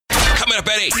Coming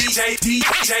up at 8. DJ.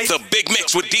 The Big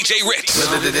Mix with DJ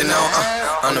Ritz. I'm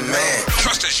the man.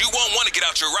 Trust us, you won't want to get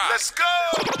out your ride. Let's go.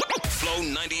 Flow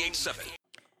 98.7.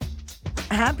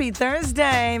 Happy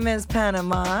Thursday, Miss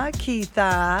Panama,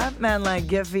 Keitha, Man Like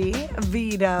Giffy,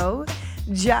 Vito,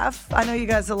 Jeff. I know you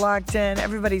guys are locked in.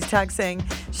 Everybody's texting.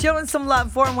 Showing some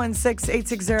love,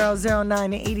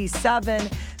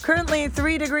 416-860-0987. Currently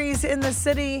 3 degrees in the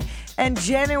city and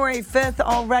January 5th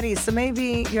already. So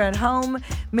maybe you're at home.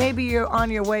 Maybe you're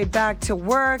on your way back to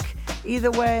work.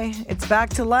 Either way, it's back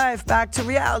to life, back to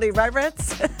reality, right,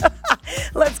 Ritz?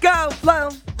 Let's go, Flo.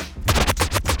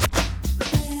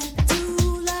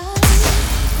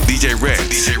 DJ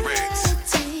Ritz.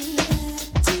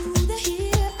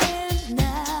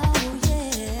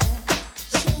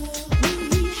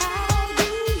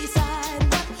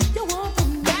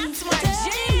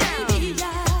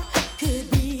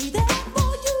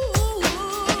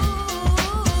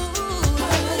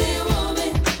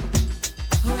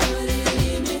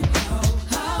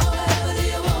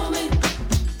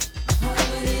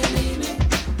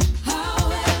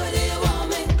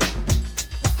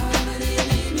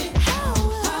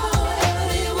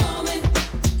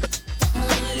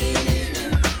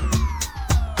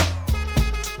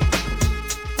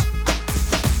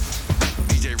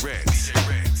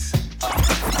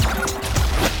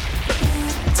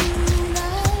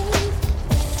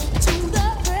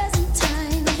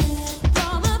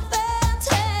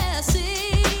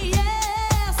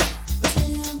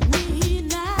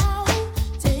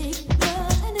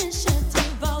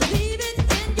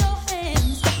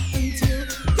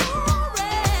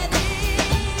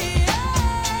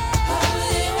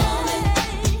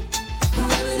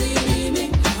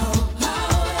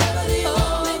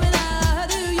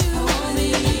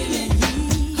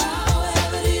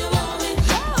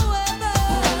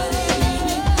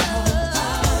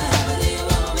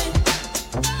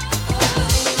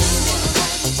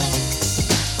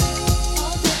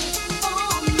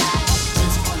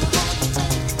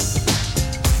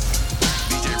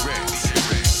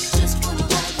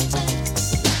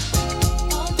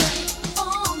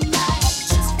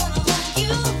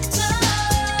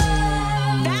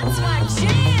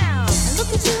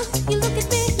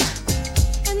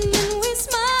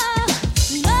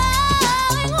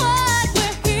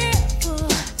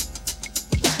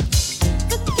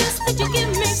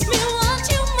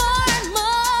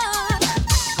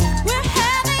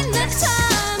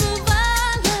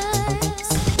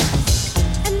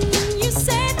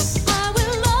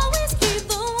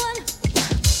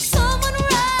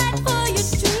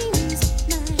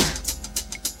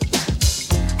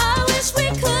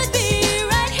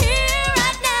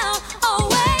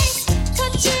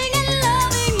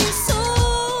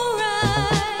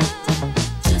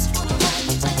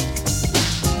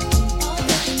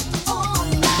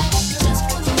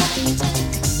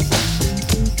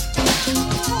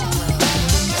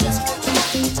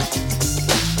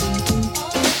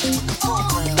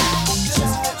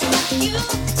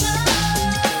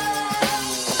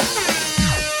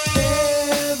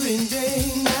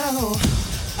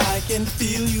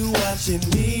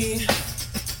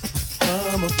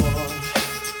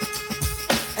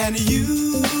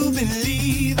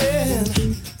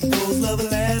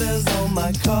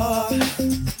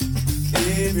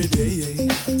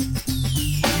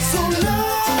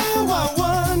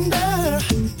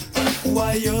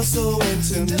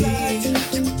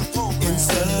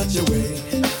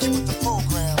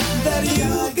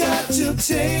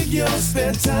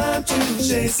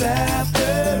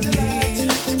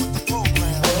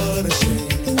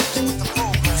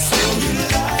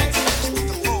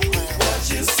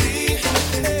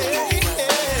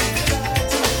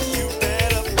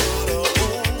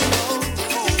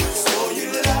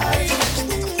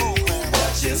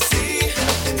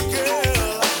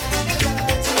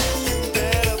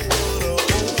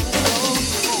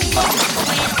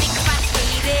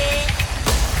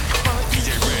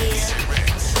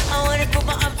 I wanna put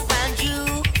my arms around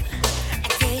you. I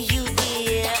tell you,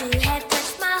 yeah.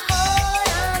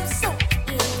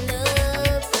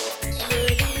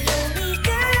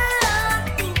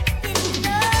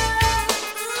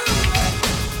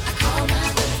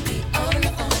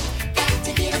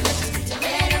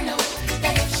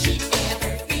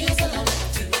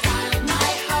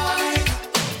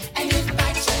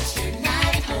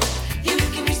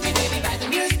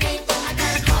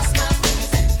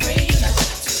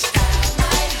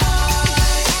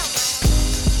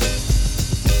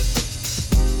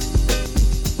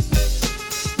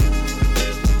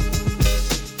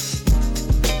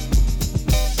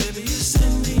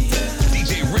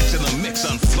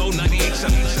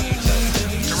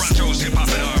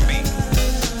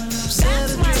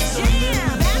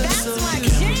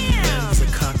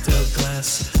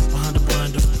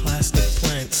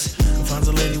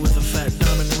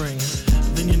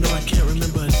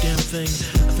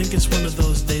 it's one of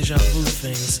those deja vu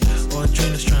things, or a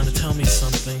dream is trying to tell me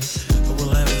something, but will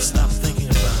I ever stop thinking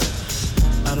about it?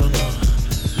 I don't know,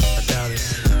 I doubt it.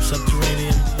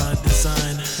 Subterranean by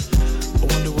design, I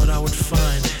wonder what I would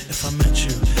find if I met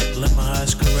you, let my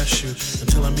eyes caress you,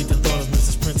 until I meet the thought of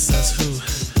Mrs. Princess who,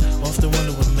 often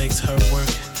wonder what makes her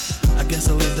work. I guess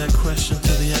I'll leave that question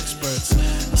to the experts,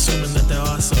 assuming that there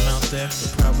are some out there, but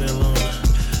probably alone,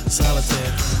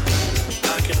 solitaire.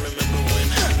 I can remember when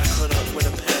I caught up with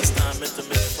a pastime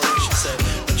intimate friend. She said,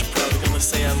 but you're probably gonna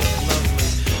say I look lovely,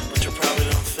 but you probably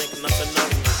don't think nothing of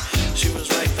me. She was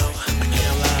right though, I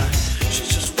can't lie. She's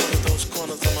just one of those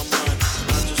corners of my mind.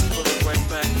 I'll just put it right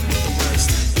back with the rest.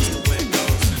 That's the way it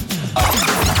goes.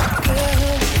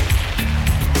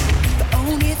 The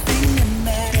only thing that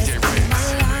matters in my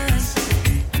life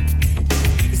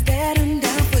is that I'm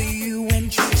down for you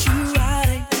and treat you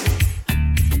right.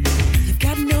 You've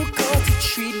got no call to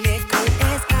treat me cold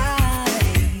as ice.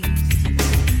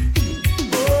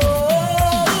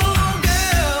 Oh,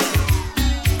 girl,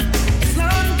 as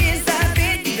long as I've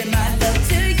been giving my love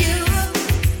to you,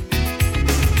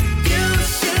 you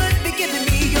should be giving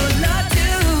me your love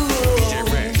too.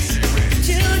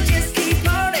 You just keep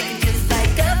on acting just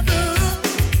like a fool.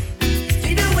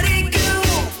 You know what it do?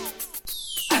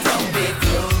 I don't be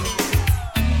cruel,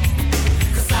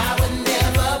 'cause I would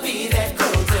never be that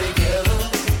cruel to you.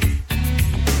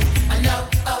 I know,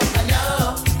 oh, I know,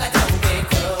 I don't be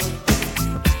cruel.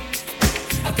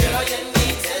 Girl, you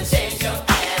need to change your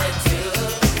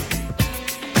attitude.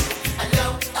 I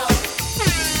know, oh.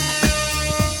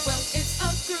 Well, it's a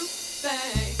group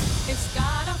thing. It's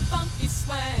got a funky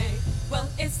swing. Well,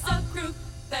 it's a group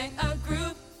thing, a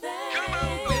group thing.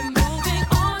 We're moving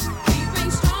on,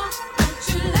 keeping strong. Don't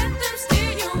you let them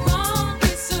steer you wrong.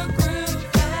 It's a group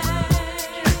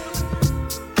thing.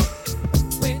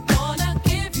 We're gonna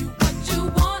give you what you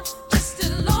want, just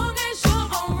as long as you're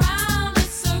around.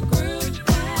 It's a group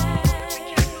thing.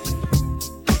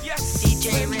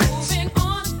 We're moving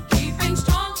on, keeping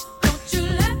strong. Don't you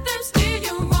let them steer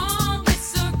you wrong.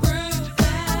 It's a group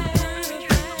thing.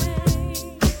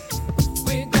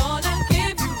 We're gonna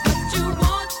give you what you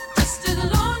want, just as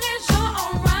long as you're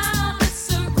around. It's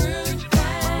a group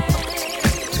thing.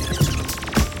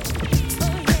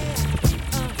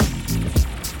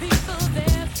 People,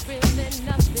 there's really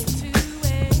nothing to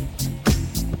it.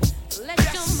 Let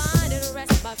your mind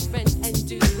rest, my friend, and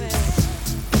do it.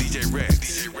 DJ Rex.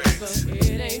 But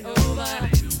it ain't over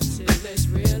till it's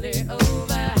really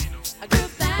over. A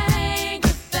good thing,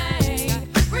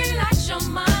 relax your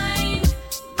mind.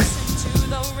 Listen to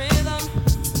the rhythm,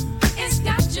 it's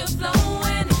got you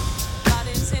flowing.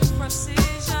 Body's in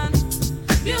precision,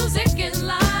 music is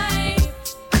life,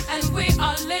 and we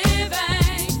are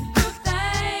living. Good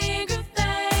thing, good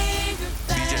thing, good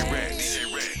thing. DJ Rex.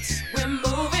 We're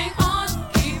moving on,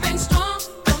 keeping strong.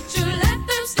 Don't you let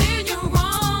them steer you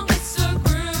wrong. It's a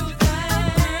group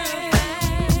thing.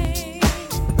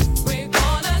 We're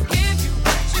gonna give you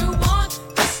what you want,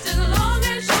 just as long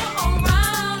as you're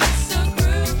around. It's a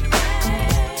group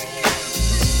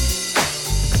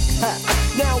thing.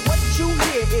 Now what you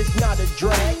hear is not a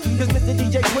drag, 'cause Mr.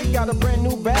 DJ Quick got a brand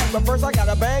new bag. But first I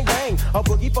gotta bang bang, a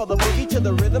boogie for the boogie to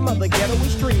the rhythm of the ghetto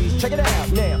streets. Check it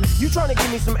out now, you tryna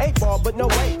give me some 8-ball, but no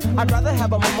way. I'd rather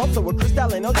have a mimosa with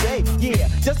Cristal and OJ. Yeah,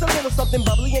 just a little something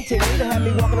bubbly and tingly to have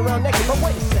me walking around naked. But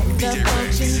wait a second. The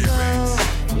function goes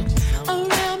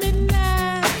around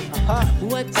midnight.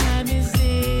 What time is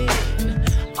it?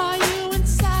 Are you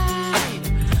inside?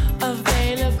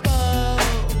 Available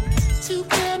to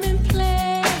come and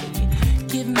play?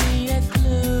 Give me a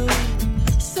clue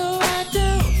so I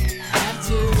don't have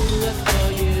to look for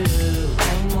you.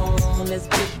 Come on, let's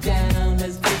get down,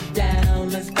 let's get down,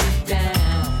 let's get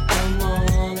down. Come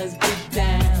on, let's get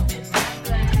down.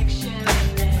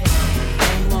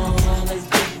 Come on, let's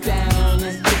get down,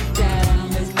 let's get down,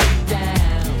 let's get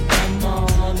down. Come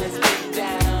on, let's get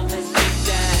down, let's get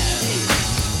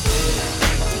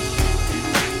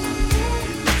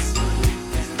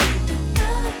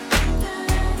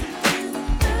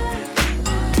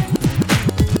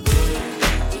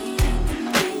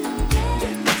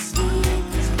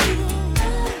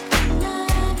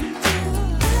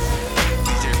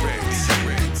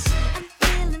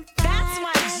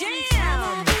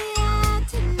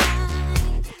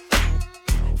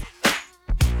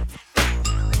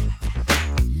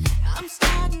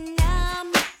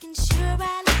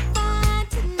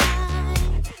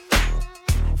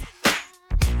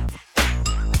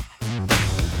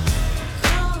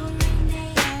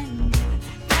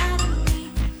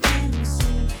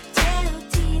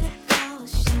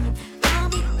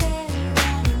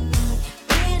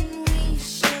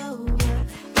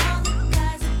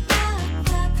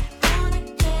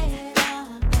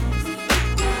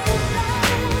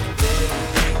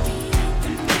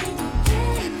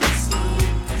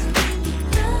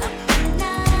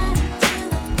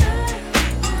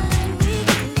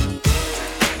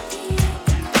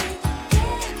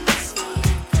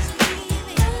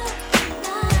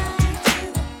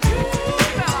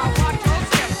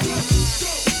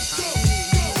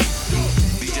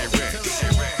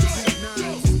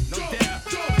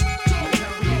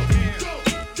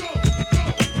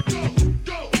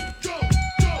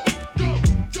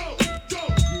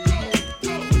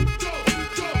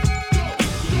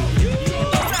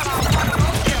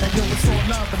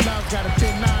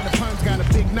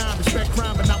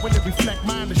when it reflect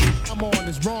mine. The shit I'm on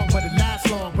is wrong, but it lasts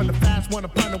long. When the fast one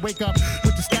upon to wake up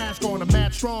with the stash going, I'm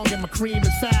mad strong and my cream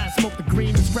is fast. Smoke the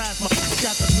green is grass, my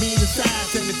got the meanest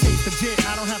ass and it tastes legit.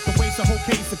 I don't have to waste a whole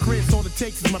case of Chris. All it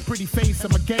takes is my pretty face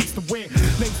and my gangster wit.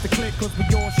 Lace the click, cause we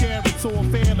all share. It's all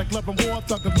fair, like love and war.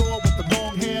 Thug galore with the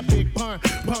long hair, big pun.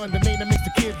 Pun, the name that makes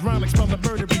the kids run. Like spell the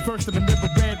murder, reverse to the river,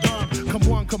 red rum. Come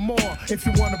one, come more. If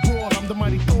you wanna brawl, I'm the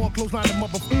mighty Thor. Close line of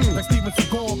mother, like Steven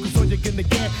Seagal. Cause all you're gonna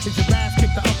get is your ass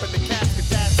kicked up in the casket.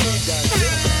 That's it.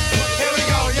 Here we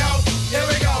go, yo. Here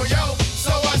we go, yo.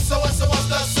 So what's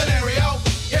the scenario?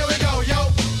 Here we go, yo.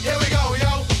 Here we go,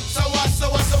 yo. So what's the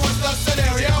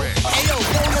scenario? Hey yo,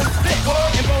 Bono's thick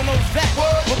and Bono's back.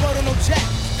 But Bono no jack.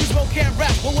 These both can't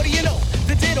rap. Well, what do you know?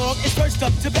 The D-Dog is first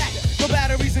up to back. No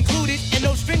batteries included and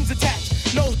no strings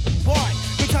attached. No boy.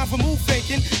 No time for move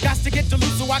faking. Got to get to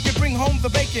loose so I can bring home the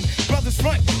bacon. Brothers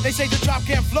front, they say the drop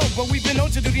can't flow, but we've been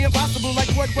known to do the impossible like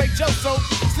Wordway Joe. So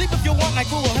sleep if you want, like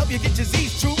who will help you get your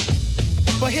Z's true.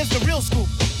 But here's the real scoop.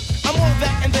 I'm all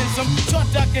that and then some. Short,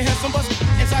 dark, and handsome, bust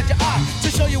inside your eye to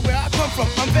show you where I come from.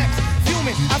 I'm vexed,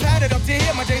 fuming. I've had it up to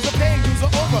here. My days of paying dues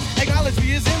are over. Acknowledge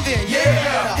me is in there.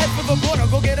 Yeah. Head for the border,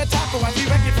 go get a taco. I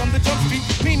re-wreck it from the jump street,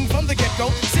 meaning from the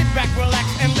get-go. Sit back, relax,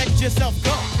 and let yourself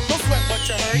go. Don't sweat what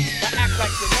you heard, but act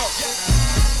like you know.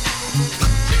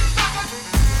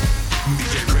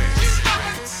 DJ Rex.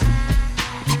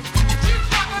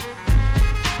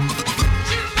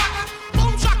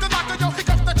 Boom, shaka, laka, yo,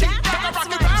 hiccups the cheek, like a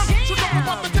rocket round. Shoot up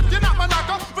above the tip, you're not my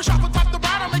knocker. But shop on top the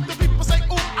ride, I'll make the people say,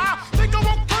 ooh, ah. Think I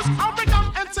won't curse, I'll break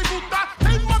down and say, ooh, ah.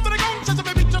 Hey, mother, they gon' just a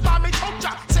baby, just I may choke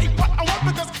ya. Say what I want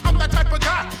because I'm that type of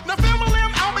guy. Now, family,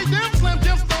 I'll be damn slam,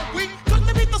 jams don't weak.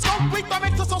 Couldn't beat the smoke weak, that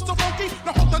makes us so funky.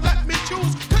 Now, hold on, let me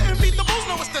choose. Couldn't beat the booze,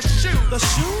 no, it's the shoe. The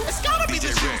shoe? It's gotta be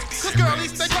the shoes. Cause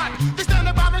girlies, they got they stand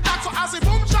about the dock, so I say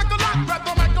boom, shaka, lock. Grab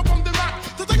the microphone, the rock.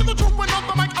 To take the truth, when on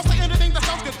the mic, I'll say anything that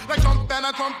sounds good. Like jump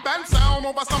and sound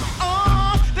over some.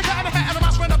 They got a hat and a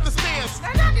mouse ran up the stairs.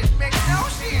 Now that just makes no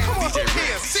sense. Come on, who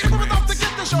cares? See, we're about to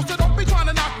get the show, so don't be trying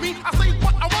to knock me. I say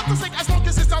what I want to say as long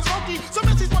as it sounds funky. Some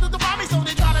bitches wanted to buy me, so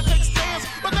they try to take stands.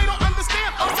 But they don't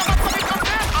understand. I'm so make them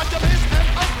down. I jump his head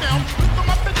up down. Lift them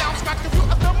up and down. Smack the foot,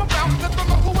 I throw them around. Let them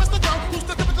know who is the drum. Who's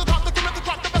the tip of the top, the commit the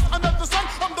clock, the best under the sun.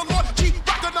 I'm the Lord G,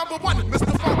 rock the number one,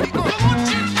 Mr. Funky. The Lord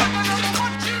G, rock the number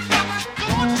one, G, rock the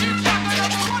Lord G, rock the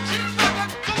number one, G,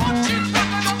 rock the Lord G, rock the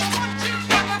number one, G,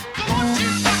 rock the Lord G,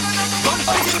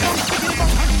 rock the number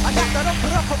one, I got that up,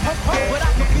 but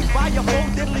I can beat by your whole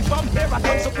diddly bum. Here I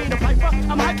come, Sabrina Piper.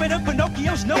 I'm hyping up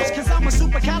Pinocchio's nose, cause I'm a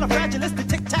supercalifragilistic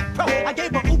tic-tac-pro. I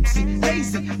gave her oopsie,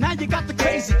 daisy, now you got the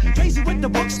crazy. Crazy with the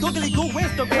books, googly goo,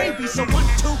 where's the gravy? So 1,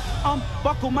 2,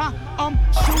 buckle my,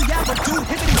 shoe, yabba, do,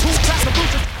 hippity, hoo, clap the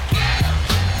boots.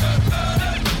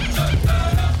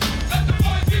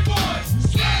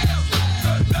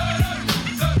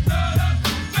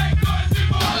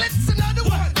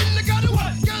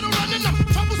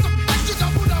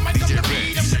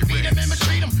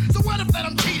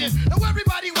 Now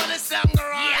everybody wanna sound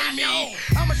grimy.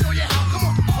 I'ma show you how. Come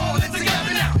on, all it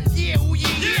together now. Yeah, ooh,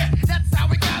 yeah. That's how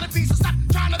it gotta be. So stop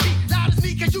trying to be loud as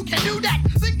me, cause you can do that.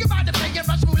 Think about the play and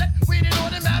rush roulette with an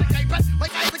automatic. I press my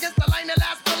eyes against the line. The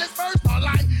last bullet's first on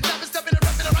line. Never step in a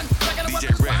rep in a run. Like a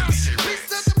weapon wild. Please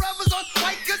set the brothers on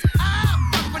white, cause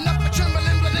I'm up a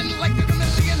trembling, blending like a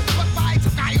chameleon. But vibes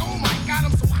of guy, oh my god,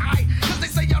 I'm so high. Cause they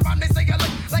say I run, they say I look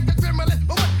like a gremlin.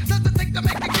 But what does it take to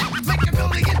make a kid? Make a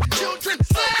million children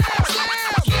slam.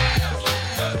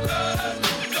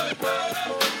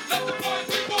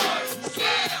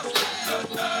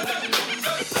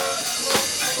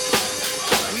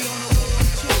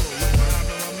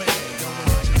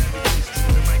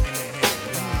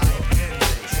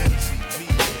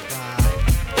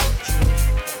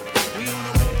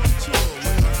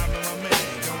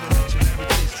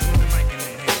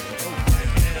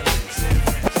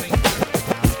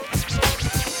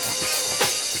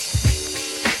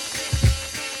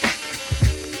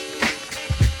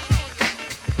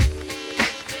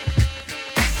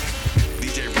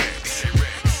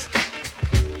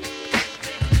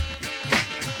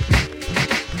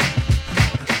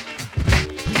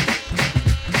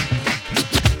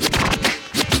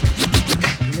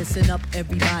 Listen up,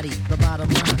 everybody, the bottom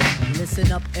line.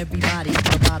 Listen up, everybody,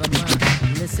 the bottom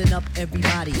line. Listen up,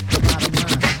 everybody, the bottom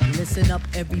line. Listen up,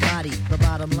 everybody, the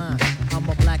bottom line. I'm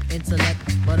a black intellect,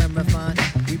 but I'm refined.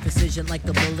 We precision like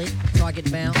a bullet,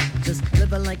 target bound. Just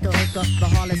living like a hooker, the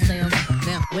harlot sounds.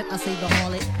 Now, when I say the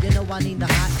harlot, you know I need the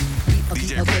hot beat of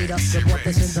the equator. The boy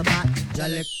that's in the pot.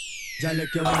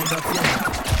 Jalik, you wind up,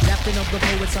 yeah. Captain of the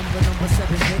poets, I'm the number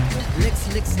 7 hit.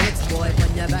 Licks, licks, licks, boy,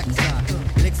 on your backside.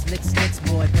 Licks, licks, licks,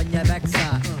 boy, on your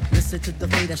backside. Listen to the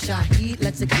fader, Shaheed,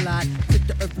 let's it glide. Tip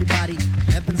to everybody,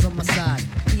 heaven's on my side.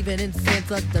 Even in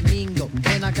Santa Domingo,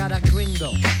 and I got a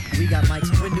gringo. We got mics,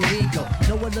 when do we go?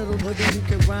 Know a little boogie who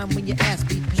can rhyme when you ask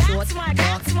me. Short,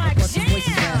 dark, but some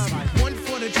voices fast. One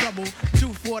for the trouble,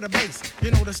 two for the bass.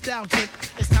 You know the style tip,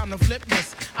 it's time to flip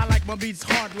this. I like my beats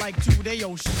hard like 2-day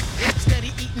ocean.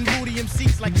 Steady eating booty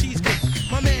MCs like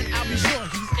cheesecake. My man, I'll be sure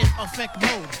he's in effect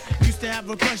mode. Used to have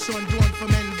a crush on doing for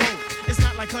men both. It's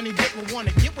not like Honey Dip will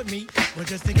wanna get with me, but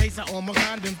just in case I own my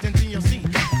condoms, then TLC.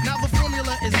 Now the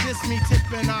formula is this, me, Tip,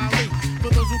 and Ali. For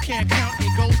those who can't count,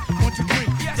 it goes 1, 2, 3.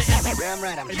 Damn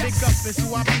right, I'm Big up is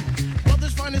who I be.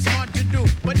 Brothers find it's hard to do,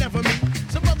 but never me.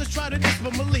 Some brothers try to diss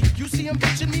but Malik. You see him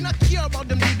bitching me, not care about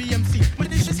them DBMC. But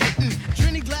this shit's hitting.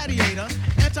 Trini Gladiator,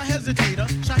 anti-hesitator.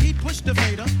 Shaheed push the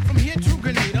fader. From here to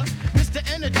Grenada. Mr.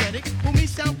 Energetic, who me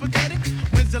sound pathetic.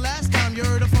 When's the last time you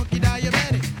heard a funky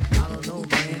diabetic? I don't know,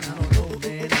 man. I don't know,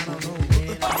 man. I don't know,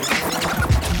 man.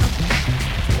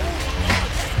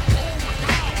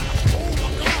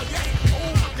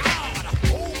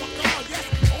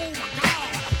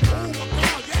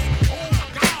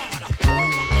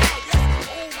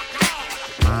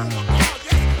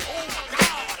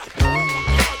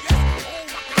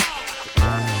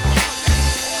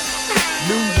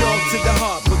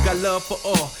 Love for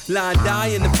all, lie and die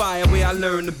in the fire where I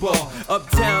learn the ball.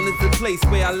 Uptown is the place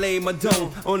where I lay my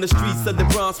dome. On the streets of the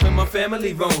Bronx where my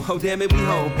family roam. Oh damn it, we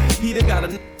home. Peter got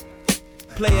a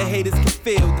player haters can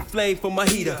feel the flame from my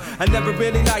heater. I never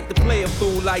really like to play a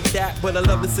fool like that, but I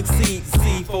love to succeed.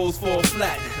 See foes fall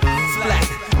flat,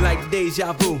 flat like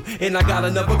deja vu. And I got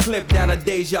another clip down a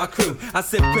deja crew. I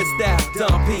said pissed out,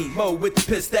 Don P, Mo with the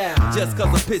pissed out. Just cause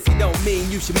I'm pissy don't mean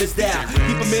you should miss out. Keep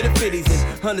them in the 50s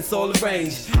and hundreds all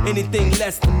arranged. Anything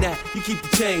less than that, you keep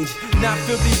the change. Not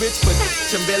filthy rich, but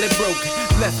I'm barely broke.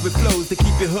 Blessed with flows to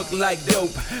keep you hooked like dope.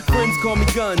 Friends call me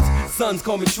guns, sons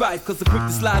call me trife. Cause I'm quick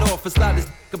to slide off and slide this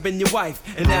up in your wife.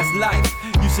 And that's life,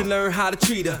 you should learn how to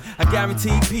treat her. I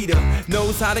guarantee Peter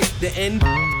knows how to the end.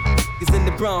 Is in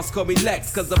the Bronx, call me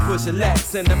Lex, cause I push a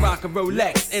Lex, and I rock a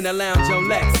Rolex, and I lounge on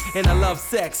Lex, and I love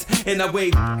sex, and I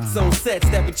wave on sets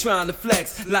that be trying to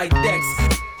flex, like Dex.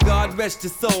 God rest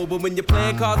your soul, but when you're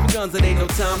playing cards with guns, it ain't no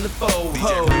time to fold.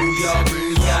 Ho, New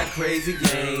York got crazy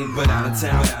game, but out of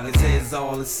town, it's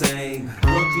all the same.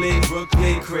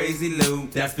 Brooklyn, crazy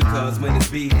loot. That's because when it's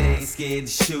beat, they ain't scared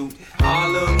to shoot.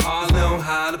 Harlem know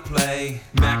how to play.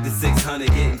 Mac the 600,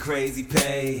 getting crazy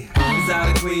pay. Cause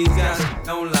out of Queens, got shit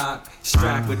on lock.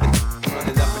 Strapped with the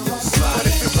running up in your spot.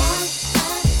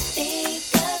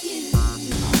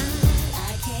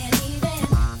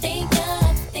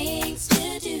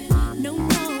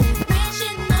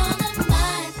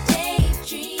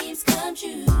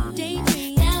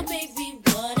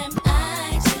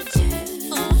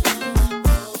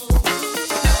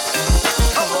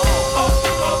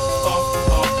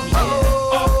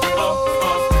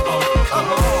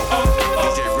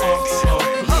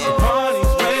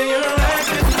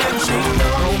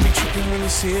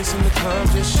 See us in the club,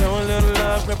 just show a little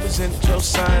love, represent your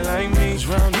side like me.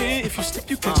 Round here, if you slip,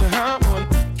 you catch a hot one.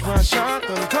 One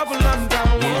shotgun, couple of them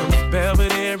down one.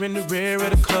 Belvedere in the rear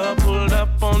of the club, pulled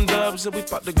up on dubs, and we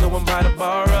about to go and buy the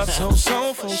bar up. So,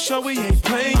 for sure we ain't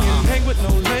playing. Hang with no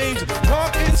lames,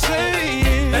 walk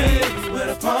insane. Hey, where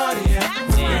the party at?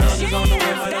 Girls is on the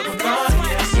way, but I'm party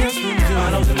at. Yes, we do. I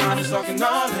know the mind is talking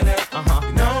all of that.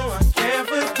 You know I can't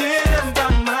forget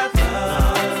about my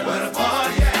love. Where the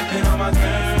party at? And all my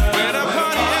girls. Where the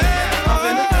party at? Up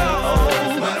in the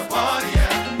club. Where the party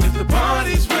at? If the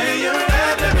party's where you're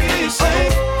at, let me say.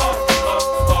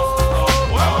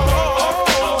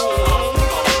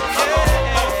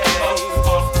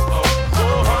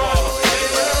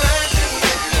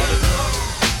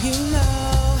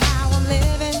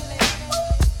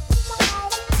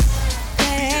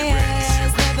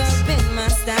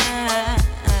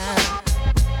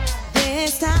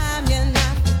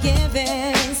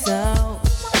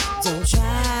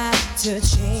 To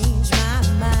change my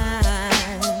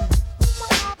mind.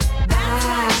 I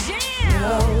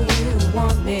know you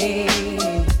want me.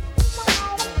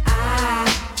 I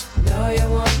know you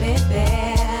want me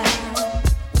there.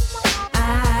 I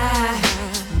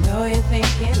know you're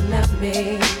thinking of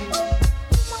me.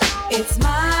 It's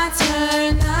my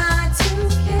turn not to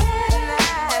care.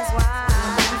 That's why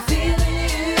I'm feeling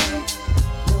you.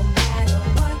 No matter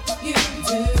what you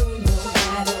do, no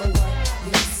matter what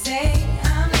you say.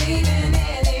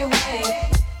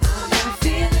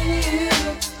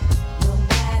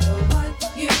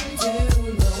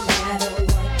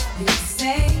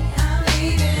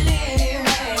 Leaving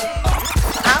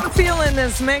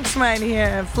mix right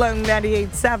here. Flow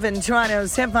 98.7,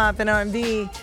 Toronto's hip hop and R&B.